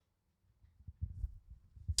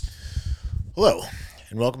Hello,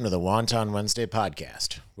 and welcome to the Wonton Wednesday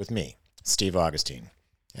podcast with me, Steve Augustine.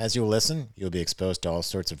 As you listen, you'll be exposed to all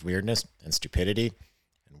sorts of weirdness and stupidity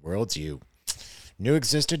and worlds you knew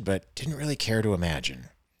existed but didn't really care to imagine.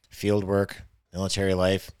 Field work, military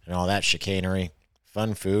life, and all that chicanery,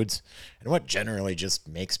 fun foods, and what generally just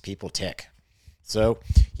makes people tick. So,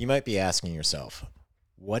 you might be asking yourself,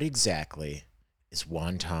 what exactly is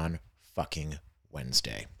Wonton fucking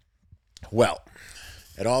Wednesday? Well,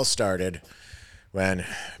 it all started when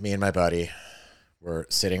me and my buddy were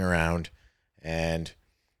sitting around and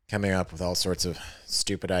coming up with all sorts of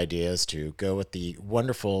stupid ideas to go with the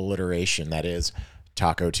wonderful alliteration that is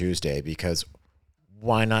Taco Tuesday, because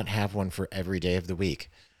why not have one for every day of the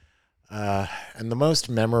week? And the most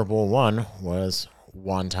memorable one was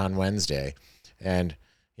Wonton Wednesday. And,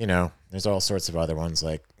 there's all sorts of other ones,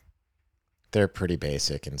 like, they're pretty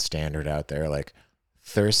basic and standard out there, like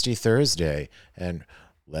Thirsty Thursday and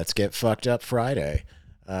Let's Get Fucked Up Friday.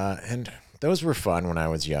 And those were fun when I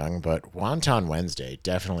was young, but Wonton Wednesday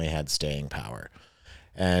definitely had staying power.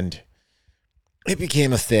 And it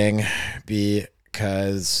became a thing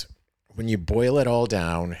because when you boil it all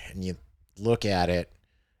down and you look at it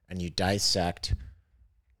and you dissect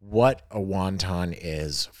what a wonton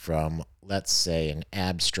is from, let's say, an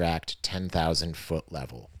abstract 10,000 foot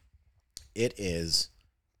level, it is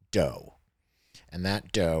dough. And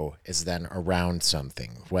that dough is then around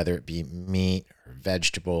something, whether it be meat or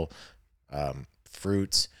vegetable,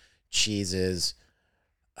 fruits, cheeses,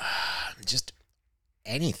 just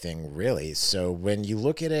anything really. So when you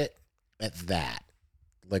look at it at that,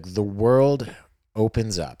 like, the world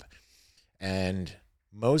opens up, and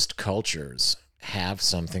most cultures have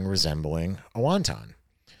something resembling a wonton.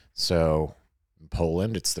 So in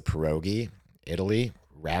Poland, it's the pierogi. Italy,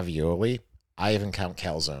 ravioli. I even count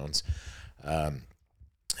calzones. Um,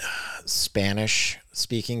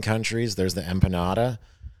 Spanish-speaking countries, there's the empanada.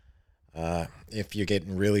 If you're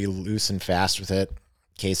getting really loose and fast with it,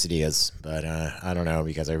 quesadillas. But I don't know,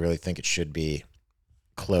 because I really think it should be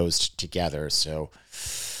closed together. So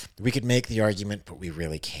we could make the argument, but we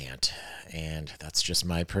really can't. And that's just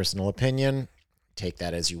my personal opinion. Take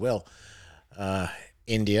that as you will.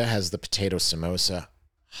 India has the potato samosa,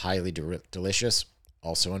 highly delicious,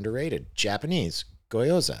 also underrated. Japanese,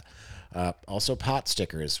 gyoza. Also pot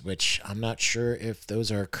stickers, which I'm not sure if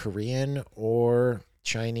those are Korean or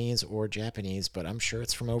Chinese or Japanese, but I'm sure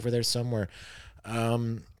it's from over there somewhere.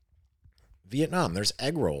 Vietnam, there's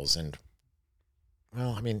egg rolls and,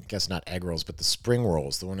 well, I mean, I guess not egg rolls, but the spring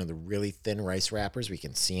rolls, the one of the really thin rice wrappers we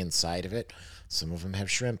can see inside of it. Some of them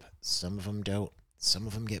have shrimp, some of them don't. Some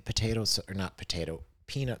of them get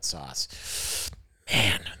peanut sauce.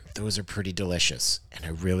 Man, those are pretty delicious, and I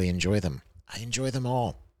really enjoy them. I enjoy them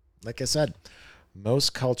all. Like I said,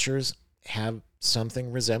 most cultures have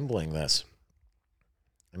something resembling this.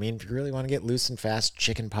 I mean, if you really want to get loose and fast,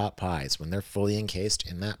 chicken pot pies, when they're fully encased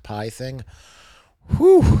in that pie thing,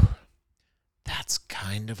 whew, that's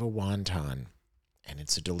kind of a wonton. And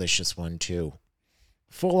it's a delicious one, too.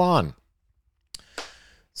 Full on.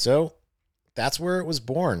 So that's where it was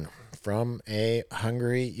born, from a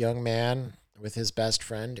hungry young man with his best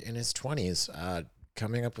friend in his 20s,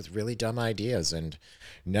 coming up with really dumb ideas. And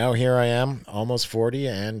now here I am, almost 40,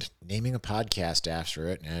 and naming a podcast after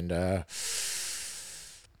it. And I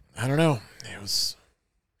don't know.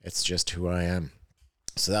 It's just who I am.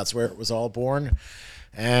 So that's where it was all born.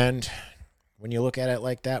 And when you look at it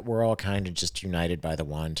like that, we're all kind of just united by the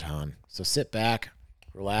wonton. So sit back,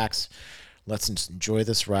 relax. Let's enjoy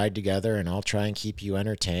this ride together, and I'll try and keep you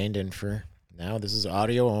entertained. And for now, this is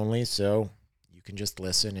audio only, so you can just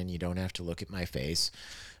listen and you don't have to look at my face,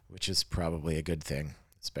 which is probably a good thing,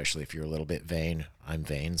 especially if you're a little bit vain. I'm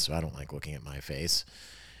vain, so I don't like looking at my face.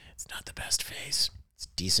 It's not the best face. It's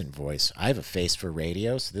a decent voice. I have a face for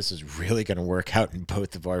radio, so this is really going to work out in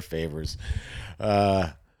both of our favors.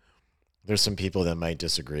 There's some people that might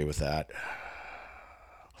disagree with that.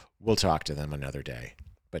 We'll talk to them another day.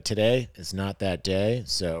 But today is not that day,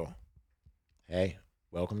 so hey,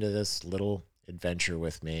 welcome to this little adventure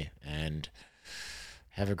with me, and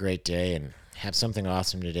have a great day, and have something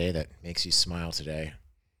awesome today that makes you smile today.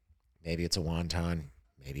 Maybe it's a wonton,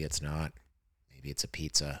 maybe it's not, maybe it's a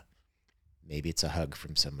pizza, maybe it's a hug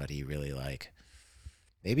from somebody you really like.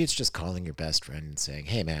 Maybe it's just calling your best friend and saying,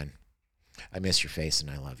 hey man, I miss your face and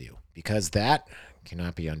I love you. Because that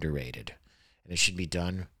cannot be underrated, and it should be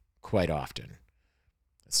done quite often,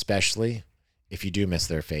 especially if you do miss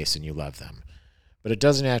their face and you love them. But it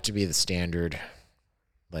doesn't have to be the standard,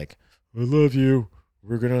 like, I love you,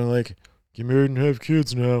 we're gonna, like, get married and have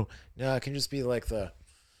kids now. No, it can just be like I've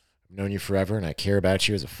known you forever and I care about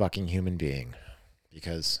you as a fucking human being.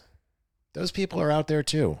 Because those people are out there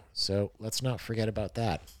too. So let's not forget about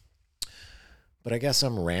that. But I guess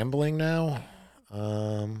I'm rambling now.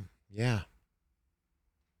 Yeah.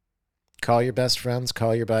 Call your best friends,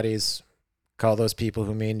 call your buddies, call those people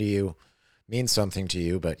who mean something to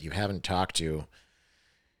you, but you haven't talked to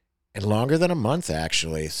in longer than a month,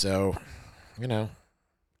 actually. So,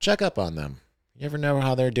 check up on them. You never know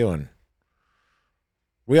how they're doing.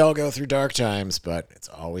 We all go through dark times, but it's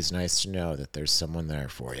always nice to know that there's someone there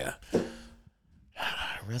for you.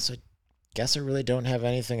 I guess I really don't have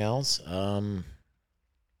anything else.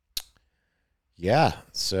 Yeah,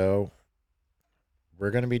 so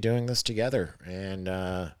we're going to be doing this together. And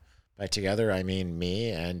by together, I mean me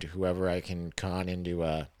and whoever I can con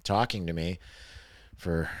into talking to me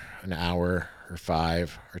for an hour or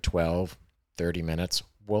 5 or 12, 30 minutes.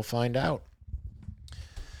 We'll find out.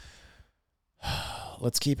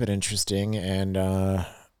 Let's keep it interesting, and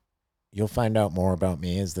you'll find out more about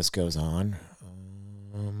me as this goes on.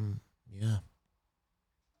 Yeah.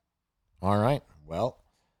 All right. Well,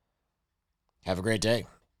 have a great day.